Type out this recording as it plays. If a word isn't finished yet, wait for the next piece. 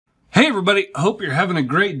Hey everybody, hope you're having a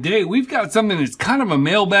great day. We've got something that's kind of a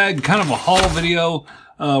mailbag, kind of a haul video.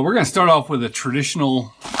 We're going to start off with a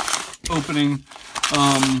traditional opening.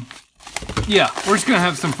 Yeah, we're just going to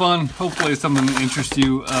have some fun. Hopefully it's something that interests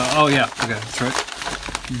you. Oh yeah, okay, that's right.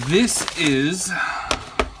 This is,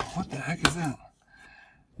 what the heck is that?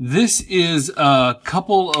 This is a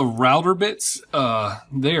couple of router bits.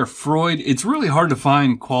 They are Freud. It's really hard to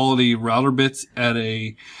find quality router bits at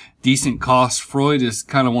a decent cost. Freud is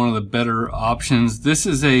kind of one of the better options. This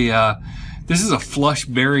is a flush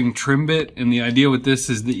bearing trim bit, and the idea with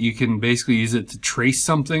this is that you can basically use it to trace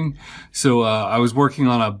something. So I was working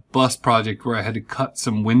on a bus project where I had to cut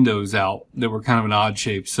some windows out that were kind of an odd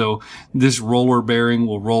shape. So this roller bearing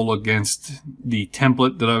will roll against the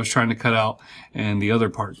template that I was trying to cut out, and the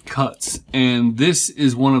other part cuts. And this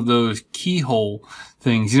is one of those keyhole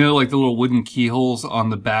things, you know, like the little wooden keyholes on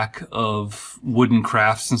the back of wooden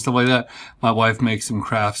crafts and stuff like that. My wife makes some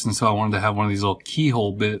crafts, and so I wanted to have one of these little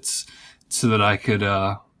keyhole bits so that I could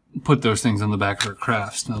put those things on the back of her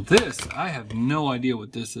crafts. Now this, I have no idea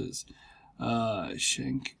what this is.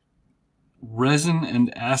 Shank, resin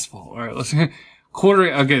and asphalt. All right, let's see.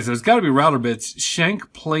 Quartering. Okay, so it's got to be router bits.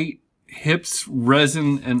 Shank plate, hips,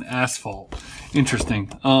 resin, and asphalt. Interesting.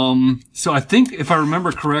 So I think if I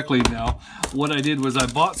remember correctly now, what I did was I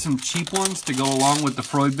bought some cheap ones to go along with the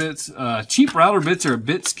Freud bits. Cheap router bits are a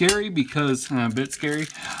bit scary because, you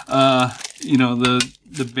know,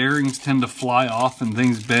 the bearings tend to fly off and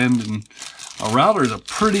things bend, and a router is a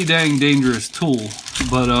pretty dang dangerous tool.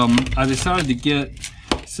 But I decided to get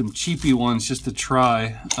some cheapy ones just to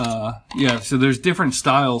try. Yeah, so there's different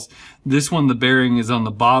styles. This one, the bearing is on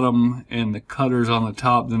the bottom and the cutter's on the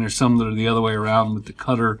top. Then there's some that are the other way around with the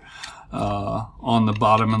cutter on the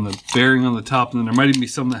bottom and the bearing on the top. And then there might even be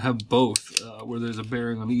some that have both, where there's a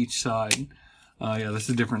bearing on each side. Yeah, this is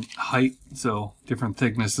a different height, so different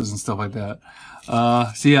thicknesses and stuff like that.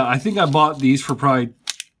 So yeah, I think I bought these for probably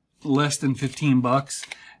less than 15 bucks.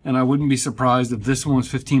 And I wouldn't be surprised if this one was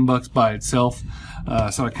 15 bucks by itself.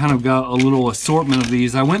 So I kind of got a little assortment of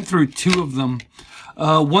these. I went through two of them.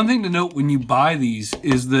 One thing to note when you buy these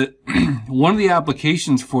is that one of the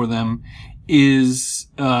applications for them is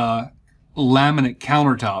laminate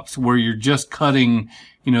countertops, where you're just cutting,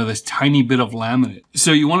 you know, this tiny bit of laminate.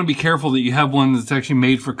 So you want to be careful that you have one that's actually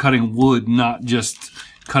made for cutting wood, not just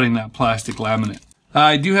cutting that plastic laminate.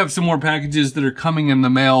 I do have some more packages that are coming in the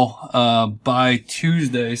mail by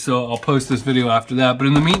Tuesday, so I'll post this video after that. But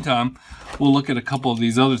in the meantime, we'll look at a couple of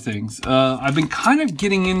these other things. I've been kind of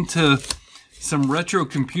getting into some retro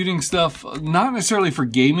computing stuff, not necessarily for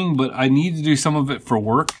gaming, but I need to do some of it for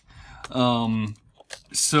work.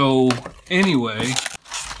 So anyway,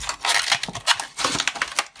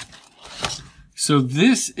 so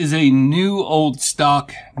this is a new old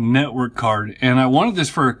stock network card, and I wanted this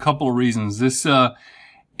for a couple of reasons. This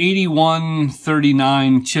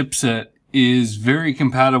 8139 chipset is very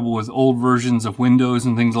compatible with old versions of Windows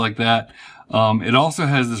and things like that. It also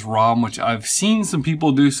has this ROM, which I've seen some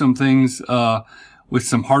people do some things with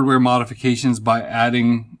some hardware modifications by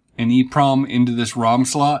adding an EEPROM into this ROM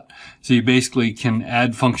slot. So you basically can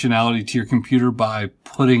add functionality to your computer by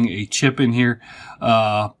putting a chip in here.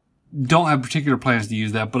 Don't have particular plans to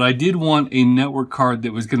use that, but I did want a network card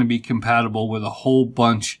that was going to be compatible with a whole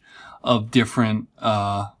bunch of different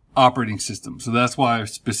operating systems. So that's why I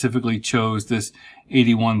specifically chose this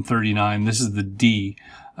 8139. This is the D.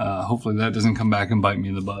 Hopefully that doesn't come back and bite me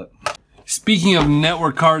in the butt. Speaking of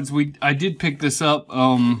network cards, I did pick this up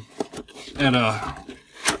at a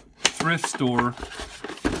thrift store.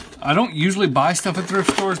 I don't usually buy stuff at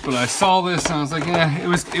thrift stores, but I saw this and I was like, yeah, it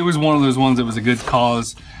was one of those ones that was a good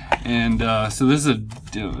cause. And so this is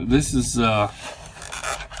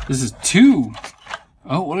two.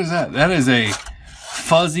 Oh, what is that? That is a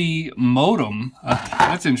fuzzy modem.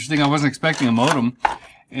 That's interesting. I wasn't expecting a modem.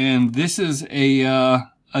 And this is a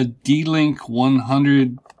D-Link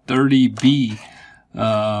 130B.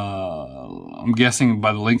 I'm guessing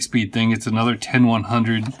by the link speed thing, it's another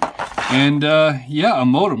 10100. And yeah, a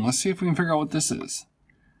modem. Let's see if we can figure out what this is.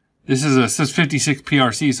 This is says 56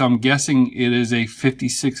 PRC, so I'm guessing it is a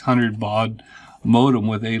 5600 baud modem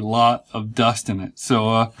with a lot of dust in it.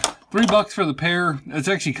 So $3 for the pair. It's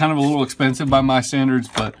actually kind of a little expensive by my standards,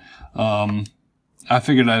 but I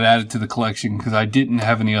figured I'd add it to the collection because I didn't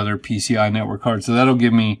have any other PCI network cards. So that'll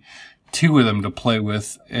give me two of them to play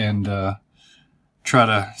with and try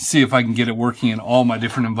to see if I can get it working in all my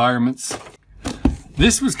different environments.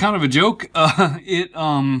 This was kind of a joke.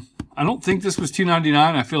 I don't think this was $2.99.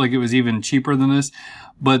 I feel like it was even cheaper than this.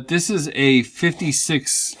 But this is a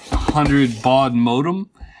 5600 baud modem,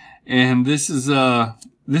 and this is an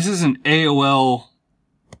AOL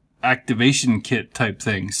activation kit type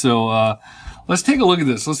thing. So let's take a look at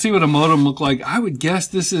this. Let's see what a modem looked like. I would guess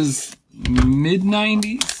this is mid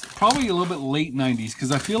 90s, probably a little bit late 90s,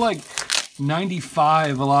 because I feel like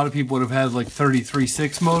 95 a lot of people would have had like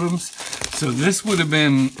 33.6 modems. So this would have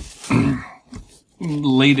been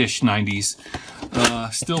late-ish 90s.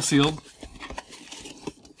 Still sealed.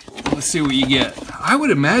 Let's see what you get. I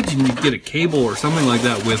would imagine you'd get a cable or something like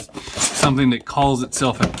that with something that calls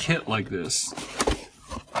itself a kit like this.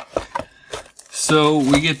 So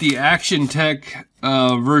we get the Action Tech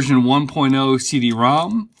version 1.0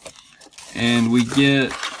 CD-ROM, and we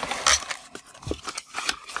get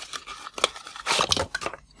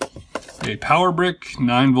a power brick,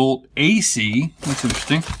 9-volt AC. That's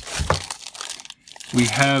interesting. We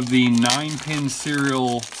have the 9-pin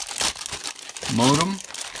serial modem.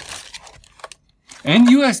 And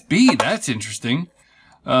USB, that's interesting.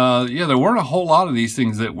 Yeah, there weren't a whole lot of these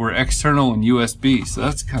things that were external and USB, so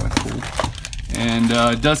that's kind of cool. And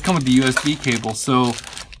it does come with the USB cable, so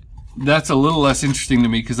that's a little less interesting to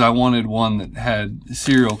me because I wanted one that had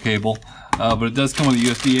serial cable. But it does come with a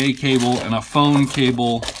USB-A cable and a phone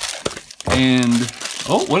cable. And,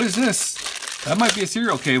 oh, what is this? That might be a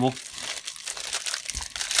serial cable.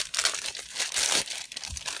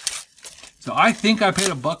 So I think I paid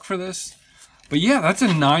 $1 for this. But yeah, that's a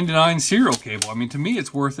 9-to-9 serial cable. I mean, to me,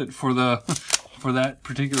 it's worth it for the for that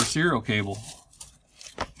particular serial cable.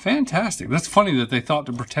 Fantastic. That's funny that they thought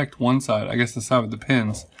to protect one side. I guess the side with the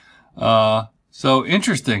pins. So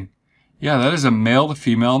interesting. Yeah, that is a male to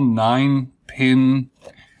female 9-pin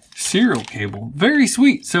serial cable. Very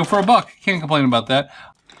sweet. So for $1, can't complain about that.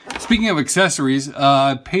 Speaking of accessories,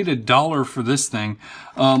 I paid $1 for this thing.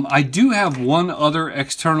 I do have one other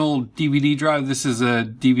external DVD drive. This is a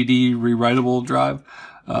DVD rewritable drive.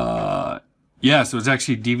 Yeah, so it's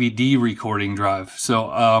actually DVD recording drive.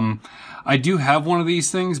 So I do have one of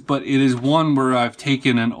these things, but it is one where I've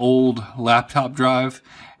taken an old laptop drive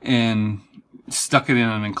and stuck it in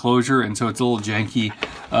an enclosure, and so it's a little janky.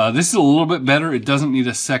 This is a little bit better. It doesn't need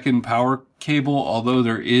a second power cable, although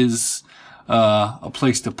there is a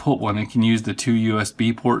place to put one. It can use the 2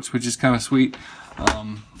 USB ports, which is kind of sweet.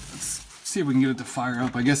 Let's see if we can get it to fire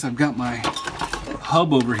up. I guess I've got my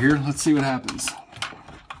hub over here. Let's see what happens.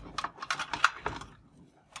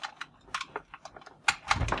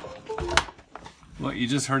 Well, you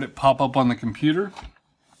just heard it pop up on the computer.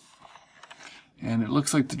 And it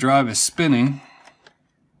looks like the drive is spinning.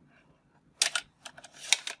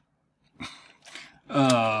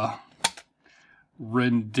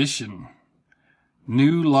 Rendition.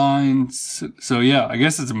 New lines. So yeah, I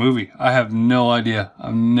guess it's a movie. I have no idea.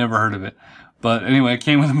 I've never heard of it. But anyway, it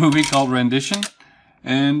came with a movie called Rendition.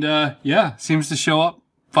 And yeah, seems to show up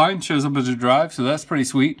fine. Shows up as a drive, so that's pretty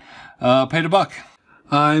sweet. Paid $1.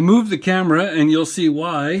 I moved the camera, and you'll see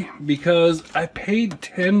why. Because I paid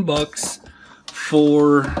 $10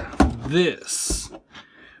 for this.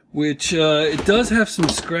 Which, it does have some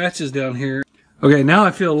scratches down here. Okay, now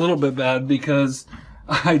I feel a little bit bad because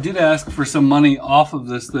I did ask for some money off of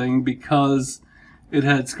this thing because it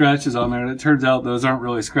had scratches on there, and it turns out those aren't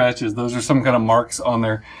really scratches. Those are some kind of marks on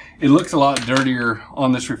there. It looks a lot dirtier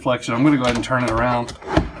on this reflection. I'm going to go ahead and turn it around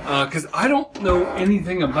because I don't know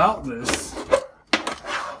anything about this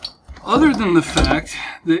other than the fact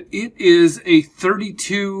that it is a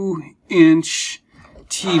 32-inch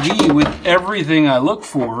TV with everything I look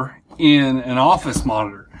for in an office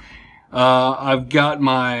monitor. I've got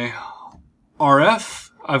my RF,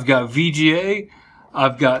 I've got VGA,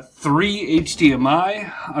 I've got 3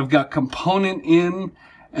 HDMI, I've got component in,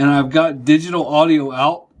 and I've got digital audio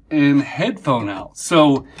out and headphone out.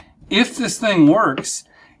 So if this thing works,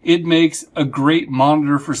 it makes a great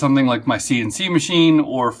monitor for something like my CNC machine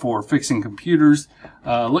or for fixing computers.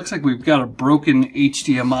 Looks like we've got a broken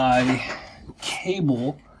HDMI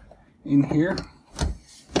cable in here.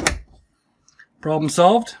 Problem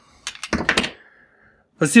solved.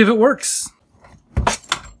 Let's see if it works.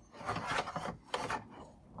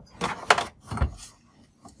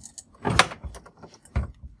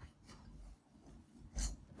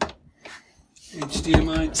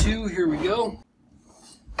 HDMI 2, here we go.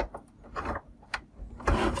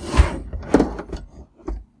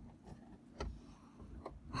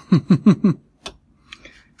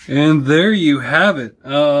 And there you have it.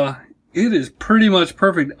 It is pretty much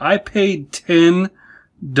perfect. I paid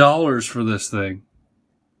 $10 for this thing.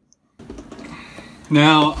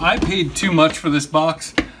 Now, I paid too much for this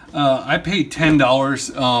box. I paid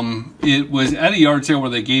 $10. It was at a yard sale where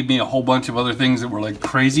they gave me a whole bunch of other things that were like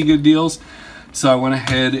crazy good deals. So I went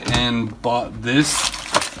ahead and bought this.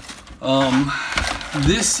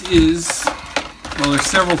 This is, well, there's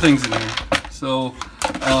several things in here. So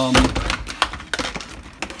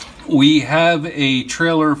We have a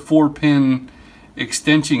trailer 4-pin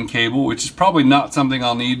extension cable, which is probably not something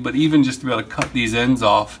I'll need, but even just to be able to cut these ends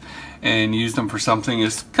off and use them for something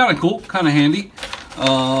is kind of cool, kind of handy.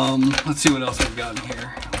 Let's see what else I've got in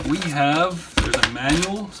here. We have, there's a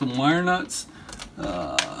manual, some wire nuts,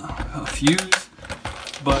 a fuse,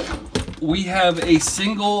 but we have a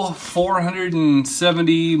single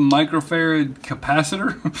 470 microfarad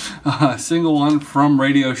capacitor, single one from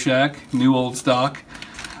Radio Shack, new old stock.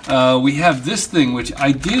 We have this thing, which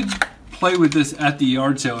I did play with this at the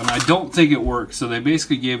yard sale, and I don't think it works, so they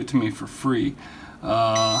basically gave it to me for free.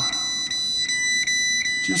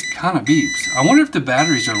 Just kind of beeps. I wonder if the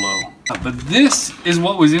batteries are low. But this is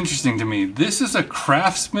what was interesting to me. This is a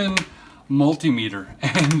Craftsman multimeter,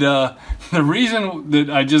 and the reason that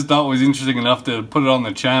I just thought was interesting enough to put it on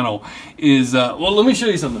the channel is, well, let me show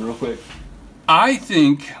you something real quick. I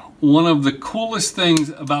think one of the coolest things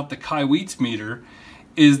about the Kaiweets meter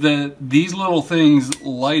is that these little things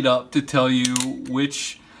light up to tell you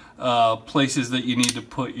which places that you need to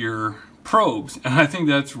put your probes, and I think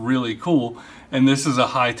that's really cool, and this is a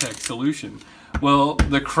high-tech solution. Well,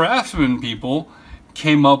 the Craftsman people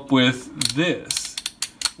came up with this,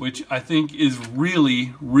 which I think is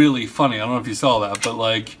really, really funny. I don't know if you saw that, but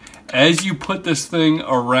like, as you put this thing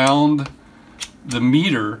around the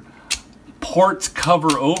meter, ports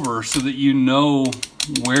cover over so that you know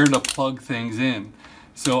where to plug things in.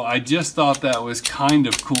 So I just thought that was kind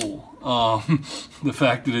of cool, the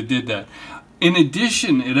fact that it did that. In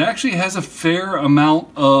addition, it actually has a fair amount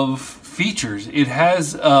of features. It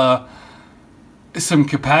has some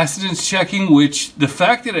capacitance checking, which the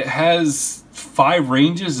fact that it has 5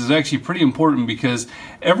 ranges is actually pretty important, because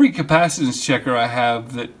every capacitance checker I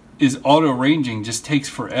have that is auto ranging just takes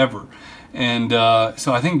forever. And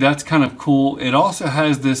so I think that's kind of cool. It also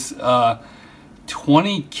has this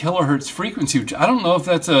 20 kilohertz frequency, which I don't know if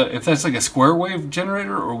that's like a square wave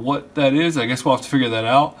generator or what that is. I guess we'll have to figure that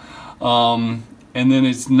out. And then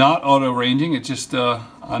it's not auto ranging, it's just a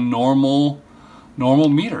normal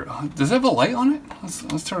meter. Does it have a light on it?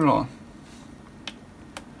 Let's turn it on.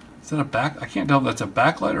 Is that a back? I can't tell if that's a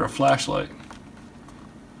backlight or a flashlight.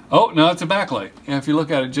 Oh, no, it's a backlight. Yeah, if you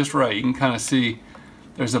look at it just right, you can kind of see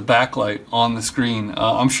there's a backlight on the screen.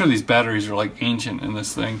 I'm sure these batteries are like ancient in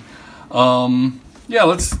this thing. Yeah,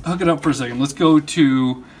 let's hook it up for a second. Let's go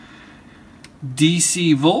to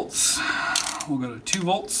DC volts. We'll go to 2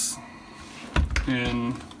 volts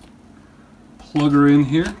and plug her in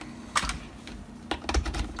here.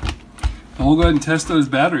 And we'll go ahead and test those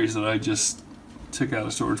batteries that I just took out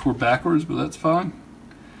of storage. We're backwards, but that's fine.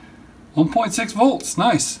 1.6 volts,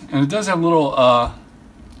 nice. And it does have little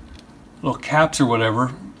caps or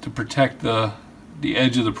whatever to protect the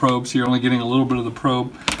edge of the probe, so you're only getting a little bit of the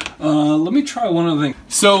probe. Let me try one other thing.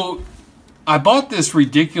 So I bought this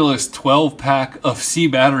ridiculous 12-pack of C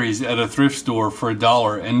batteries at a thrift store for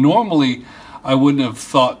 $1, and normally I wouldn't have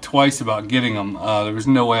thought twice about getting them. There was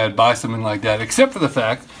no way I'd buy something like that, except for the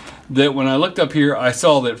fact that when I looked up here, I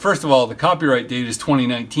saw that, first of all, the copyright date is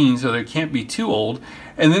 2019, so they can't be too old.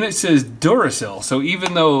 And then it says Duracell. So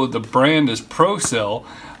even though the brand is Procell,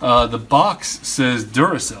 the box says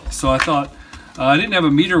Duracell. So I thought, I didn't have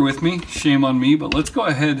a meter with me, shame on me, but let's go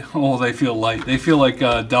ahead. Oh, they feel light. They feel like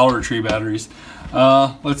Dollar Tree batteries.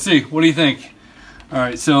 Let's see, what do you think? All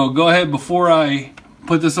right, so go ahead, before I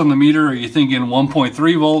put this on the meter, are you thinking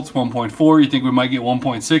 1.3 volts, 1.4? You think we might get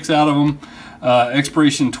 1.6 out of them?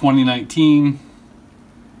 Expiration 2019.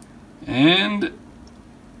 And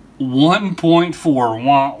 1.4,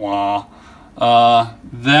 wah wah.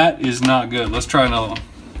 That is not good. Let's try another one.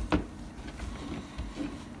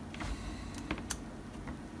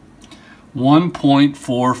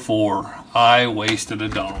 $1.44. I wasted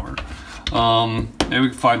 $1. Maybe we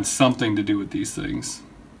can find something to do with these things.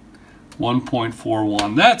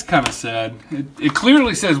 1.41. That's kind of sad. It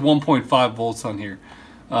clearly says 1.5 volts on here.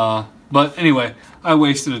 But anyway, I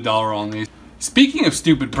wasted $1 on these. Speaking of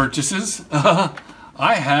stupid purchases,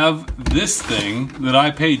 I have this thing that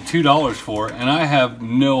I paid $2 for, and I have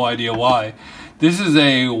no idea why. This is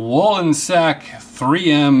a Wollensack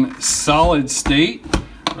 3M solid state.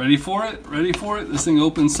 Ready for it? Ready for it? This thing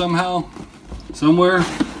opens somehow, somewhere.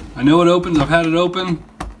 I know it opens. I've had it open.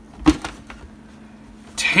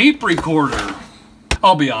 Tape recorder.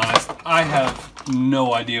 I'll be honest, I have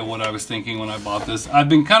no idea what I was thinking when I bought this. I've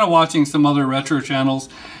been kind of watching some other retro channels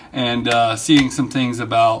and seeing some things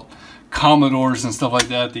about Commodores and stuff like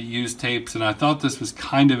that that use tapes, and I thought this was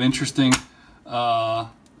kind of interesting.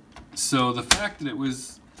 So the fact that it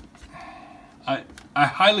was, I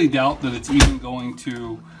highly doubt that it's even going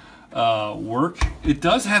to work. It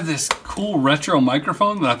does have this cool retro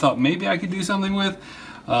microphone that I thought maybe I could do something with.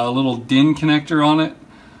 A little DIN connector on it.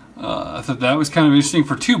 I thought that was kind of interesting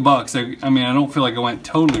for $2. I mean, I don't feel like I went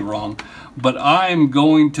totally wrong, but I'm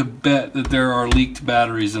going to bet that there are leaked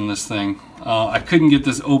batteries in this thing. I couldn't get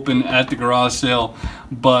this open at the garage sale,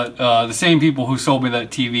 but the same people who sold me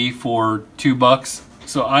that TV for $2,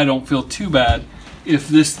 so I don't feel too bad if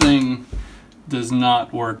this thing does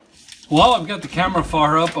not work. While I've got the camera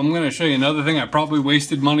far up, I'm going to show you another thing I probably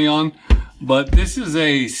wasted money on, but this is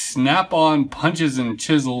a Snap-on punches and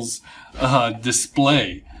chisels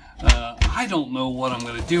display. I don't know what I'm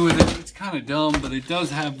going to do with it. It's kind of dumb, but it does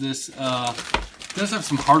have this, does have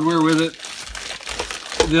some hardware with it.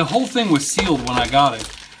 The whole thing was sealed when I got it,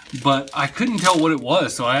 but I couldn't tell what it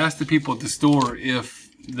was, so I asked the people at the store if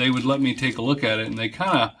they would let me take a look at it, and they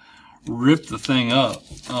kind of ripped the thing up.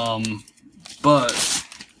 But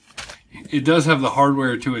it does have the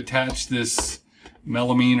hardware to attach this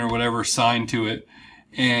melamine or whatever sign to it.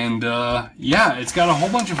 And yeah, it's got a whole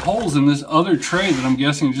bunch of holes in this other tray that I'm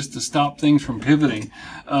guessing just to stop things from pivoting.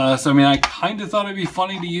 So I mean, I kind of thought it'd be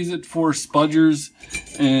funny to use it for spudgers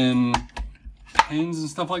and pens and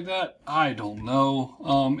stuff like that. I don't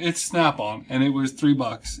know. It's Snap-on, and it was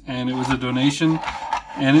 $3, and it was a donation,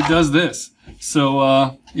 and it does this.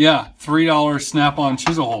 So yeah, $3 Snap-on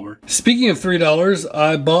chisel holder. Speaking of $3,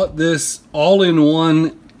 I bought this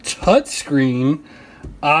all-in-one touchscreen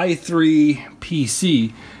i3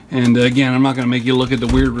 PC, and again, I'm not going to make you look at the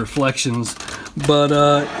weird reflections, but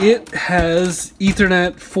it has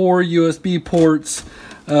Ethernet, 4 USB ports,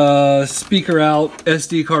 speaker out,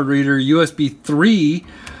 SD card reader, USB 3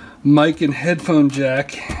 mic and headphone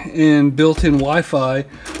jack, and built-in Wi-Fi,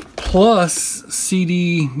 plus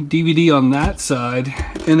CD, DVD on that side,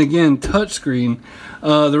 and again, touchscreen.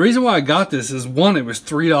 The reason why I got this is, one, it was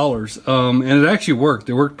 $3, and it actually worked.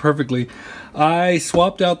 It worked perfectly. I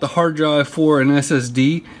swapped out the hard drive for an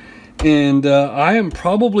SSD, and I am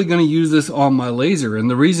probably going to use this on my laser, and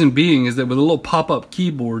the reason being is that with a little pop-up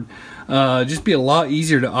keyboard, just be a lot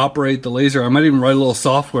easier to operate the laser. I might even write a little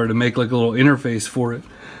software to make like a little interface for it.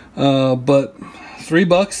 But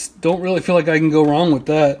 $3, don't really feel like I can go wrong with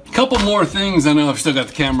that. A couple more things. I know I've still got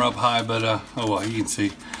the camera up high, but oh well, you can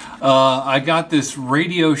see. I got this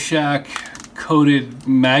Radio Shack coated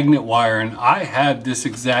magnet wire, and I had this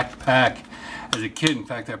exact pack as a kid. In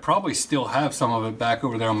fact, I probably still have some of it back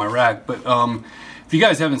over there on my rack. But if you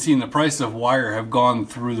guys haven't seen, the prices of wire have gone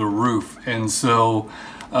through the roof, and so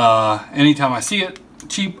anytime I see it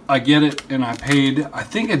cheap, I get it. And I paid, I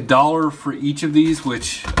think, $1 for each of these,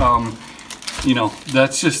 which you know,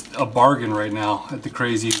 that's just a bargain right now at the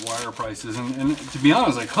crazy wire prices. And to be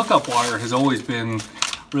honest, like, hookup wire has always been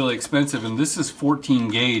really expensive, and this is 14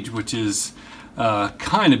 gauge, which is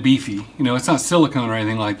kind of beefy. You know, it's not silicone or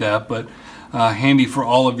anything like that, but handy for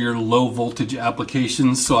all of your low voltage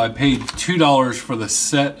applications. So I paid $2 for the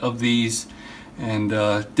set of these, and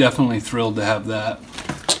definitely thrilled to have that.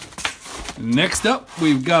 Next up,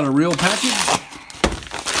 we've got a real package.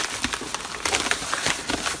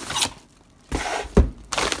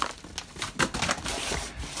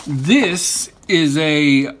 This is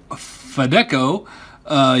a Fedeco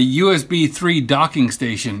USB 3 docking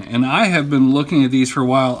station, and I have been looking at these for a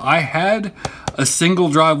while. I had a single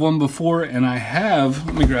drive one before, and I have,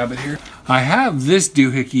 let me grab it here. I have this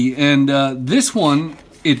doohickey, and this one,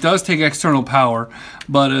 it does take external power,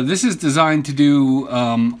 but this is designed to do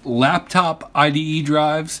laptop IDE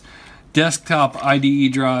drives, desktop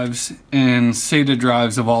IDE drives, and SATA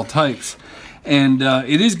drives of all types. And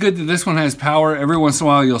it is good that this one has power. Every once in a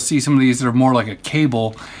while you'll see some of these that are more like a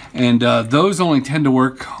cable, and those only tend to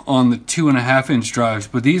work on the 2.5-inch drives,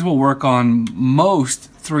 but these will work on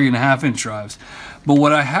most 3.5-inch drives. But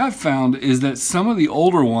what I have found is that some of the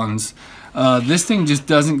older ones, this thing just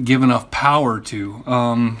doesn't give enough power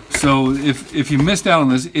to. So if you missed out on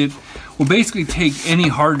this, it will basically take any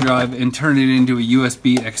hard drive and turn it into a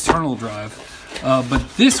USB external drive. But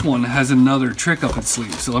this one has another trick up its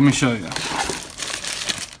sleeve, so let me show you.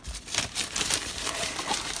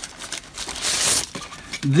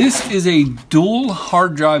 This is a dual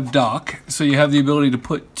hard drive dock, so you have the ability to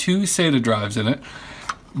put 2 SATA drives in it,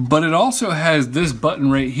 but it also has this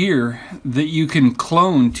button right here that you can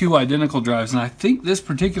clone 2 identical drives, and I think this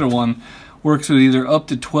particular one works with either up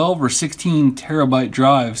to 12 or 16 terabyte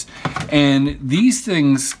drives, and these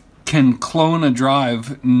things can clone a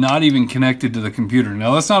drive not even connected to the computer.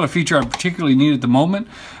 Now, that's not a feature I particularly need at the moment,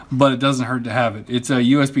 but it doesn't hurt to have it. It's a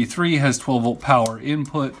USB 3, has 12 volt power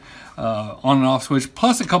input, on and off switch,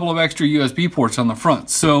 plus a couple of extra USB ports on the front.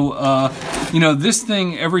 So, you know, this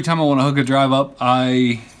thing, every time I want to hook a drive up,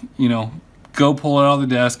 I, you know, go pull it out of the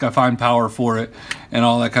desk. I find power for it and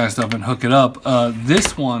all that kind of stuff and hook it up.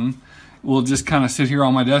 This one will just kind of sit here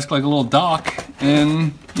on my desk like a little dock,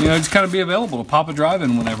 and just kind of be available to pop a drive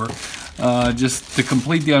in whenever. Just to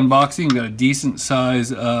complete the unboxing, we've got a decent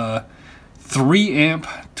size 3 amp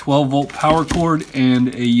 12 volt power cord and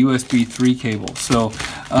a USB 3 cable. So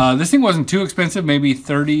this thing wasn't too expensive, maybe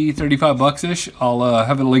 30-35 bucks ish. I'll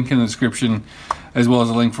have a link in the description as well as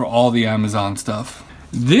a link for all the Amazon stuff.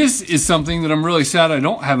 This is something that I'm really sad I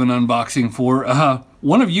don't have an unboxing for.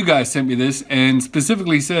 One of you guys sent me this and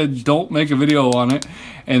specifically said don't make a video on it,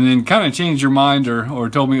 and then kind of changed your mind or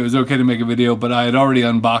told me it was okay to make a video, but I had already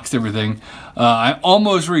unboxed everything. I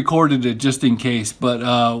almost recorded it just in case, but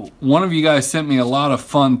one of you guys sent me a lot of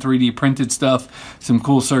fun 3D printed stuff, some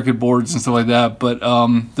cool circuit boards and stuff like that. But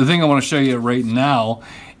the thing I want to show you right now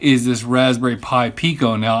is this Raspberry Pi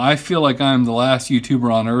Pico. Now, I feel like I'm the last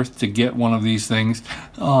YouTuber on earth to get one of these things,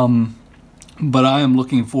 but I am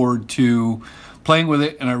looking forward to playing with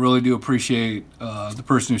it, and I really do appreciate the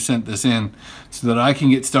person who sent this in so that I can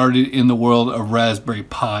get started in the world of Raspberry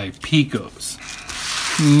Pi Picos.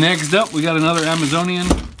 Next up, we got another Amazonian.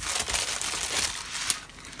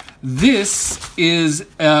 This is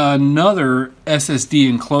another SSD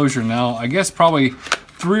enclosure. Now, I guess probably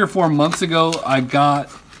 3 or 4 months ago, I got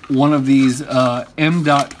one of these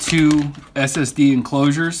M.2 SSD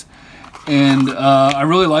enclosures, and I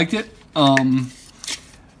really liked it.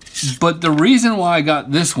 But the reason why I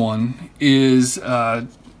got this one is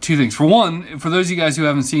two things. For one, for those of you guys who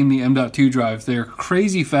haven't seen the M.2 drives, they're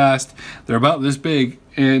crazy fast. They're about this big,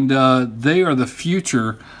 and they are the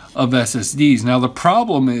future of SSDs. Now, the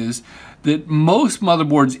problem is that most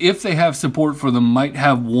motherboards, if they have support for them, might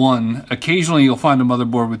have one. Occasionally, you'll find a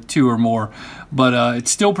motherboard with 2 or more, but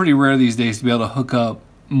it's still pretty rare these days to be able to hook up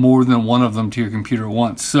more than one of them to your computer at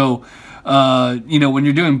once. So, when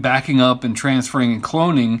you're doing backing up and transferring and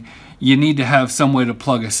cloning, you need to have some way to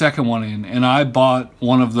plug a second one in. And I bought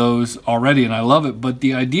one of those already, and I love it. But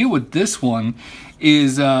the idea with this one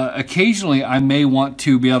is occasionally I may want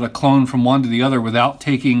to be able to clone from one to the other without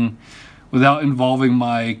involving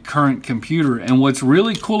my current computer. And what's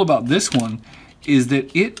really cool about this one is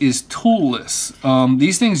that it is toolless.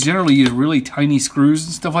 These things generally use really tiny screws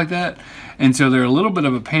and stuff like that, and so they're a little bit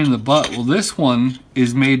of a pain in the butt. Well, this one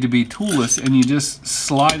is made to be toolless, and you just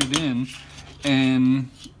slide it in and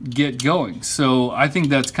get going. So I think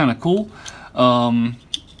that's kind of cool.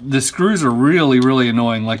 The screws are really, really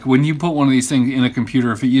annoying. Like when you put one of these things in a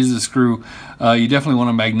computer, if it uses a screw, you definitely want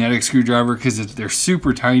a magnetic screwdriver because they're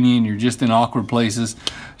super tiny and you're just in awkward places.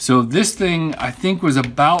 So this thing, I think, was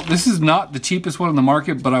about, this is not the cheapest one in the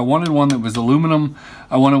market, but I wanted one that was aluminum,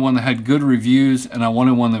 I wanted one that had good reviews, and I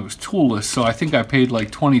wanted one that was toolless. So I think I paid like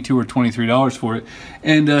 $22 or $23 for it.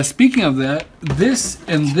 And speaking of that, this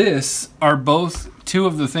and this are both 2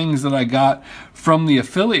 of the things that I got from the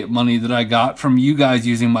affiliate money that I got from you guys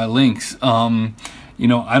using my links. I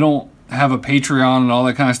don't have a Patreon and all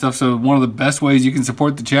that kind of stuff, so one of the best ways you can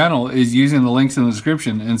support the channel is using the links in the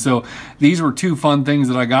description. And so these were 2 fun things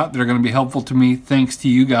that I got that are going to be helpful to me thanks to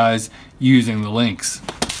you guys using the links.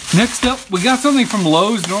 Next up, we got something from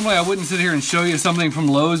Lowe's. Normally I wouldn't sit here and show you something from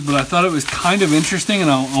Lowe's, but I thought it was kind of interesting,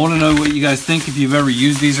 and I want to know what you guys think, if you've ever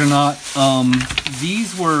used these or not.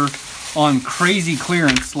 These were on crazy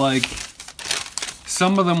clearance. Like,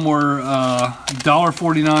 some of them were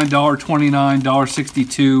 $1.49, $1.29,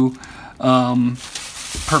 $1.62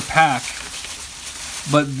 per pack.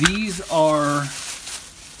 But these are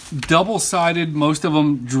double-sided, most of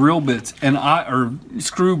them drill bits, or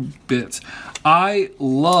screw bits. I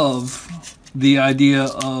love the idea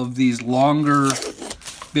of these longer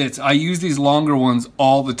bits. I use these longer ones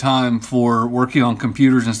all the time for working on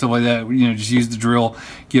computers and stuff like that. Just use the drill,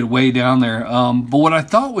 get way down there. But what I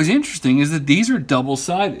thought was interesting is that these are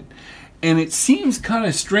double-sided. And it seems kind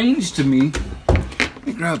of strange to me. Let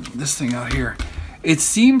me grab this thing out here. It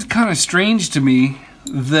seems kind of strange to me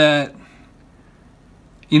that,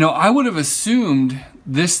 I would have assumed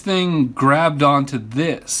this thing grabbed onto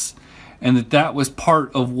this, and that was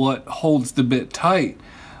part of what holds the bit tight.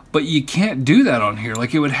 But you can't do that on here.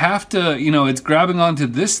 Like, it would have to, it's grabbing onto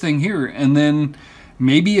this thing here, and then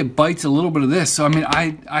maybe it bites a little bit of this. So, I mean,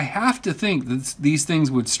 I have to think that these things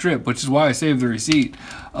would strip, which is why I saved the receipt.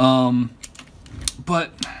 But,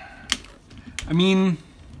 I mean,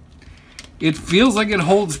 it feels like it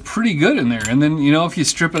holds pretty good in there. And then, if you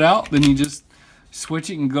strip it out, then you just switch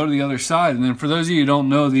it and go to the other side. And then for those of you who don't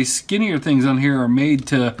know, these skinnier things on here are made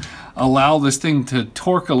to allow this thing to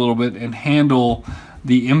torque a little bit and handle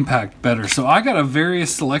the impact better. So I got a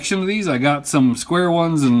various selection of these. I got some square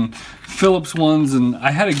ones and Phillips ones, and I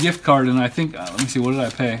had a gift card, and I think, let me see, what did I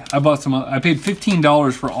pay? I bought some, I paid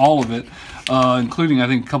 $15 for all of it, including I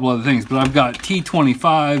think a couple other things. But I've got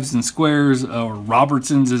T25s and squares, or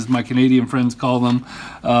Robertsons as my Canadian friends call them,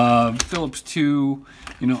 Phillips 2,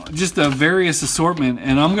 you know, just a various assortment,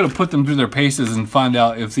 and I'm gonna put them through their paces and find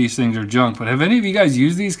out if these things are junk. But have any of you guys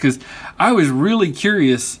used these? Because I was really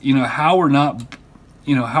curious, you know, how we're not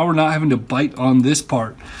having to bite on this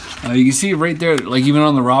part. You can see right there, like even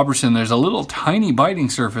on the Robertson, there's a little tiny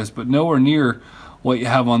biting surface, but nowhere near what you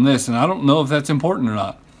have on this, and I don't know if that's important or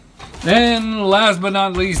not. And last but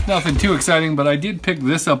not least, nothing too exciting, but I did pick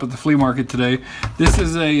this up at the flea market today. This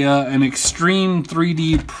is an Extreme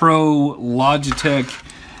 3D Pro Logitech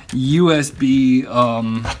USB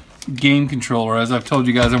game controller. As I've told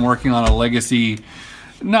you guys, I'm working on a legacy,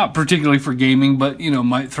 not particularly for gaming, but you know,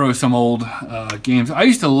 might throw some old games. I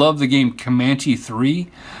used to love the game Comanche 3.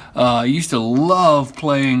 I used to love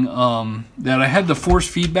playing that. I had the force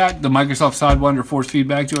feedback, the Microsoft Sidewinder force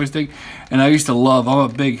feedback joystick, and I used to love, I'm a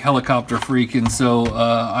big helicopter freak, and so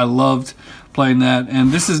I loved playing that.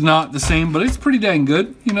 And this is not the same, but it's pretty dang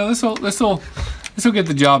good. You know, this will get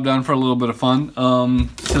the job done for a little bit of fun.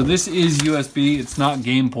 So this is USB. It's not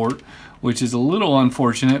game port, which is a little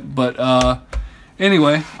unfortunate, but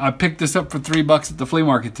anyway, I picked this up for $3 at the flea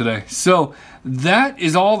market today. So that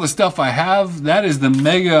is all the stuff I have. That is the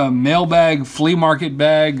mega mailbag, flea market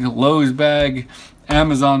bag, Lowe's bag,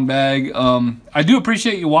 Amazon bag. I do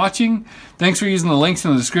appreciate you watching. Thanks for using the links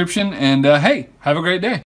in the description. And hey, have a great day.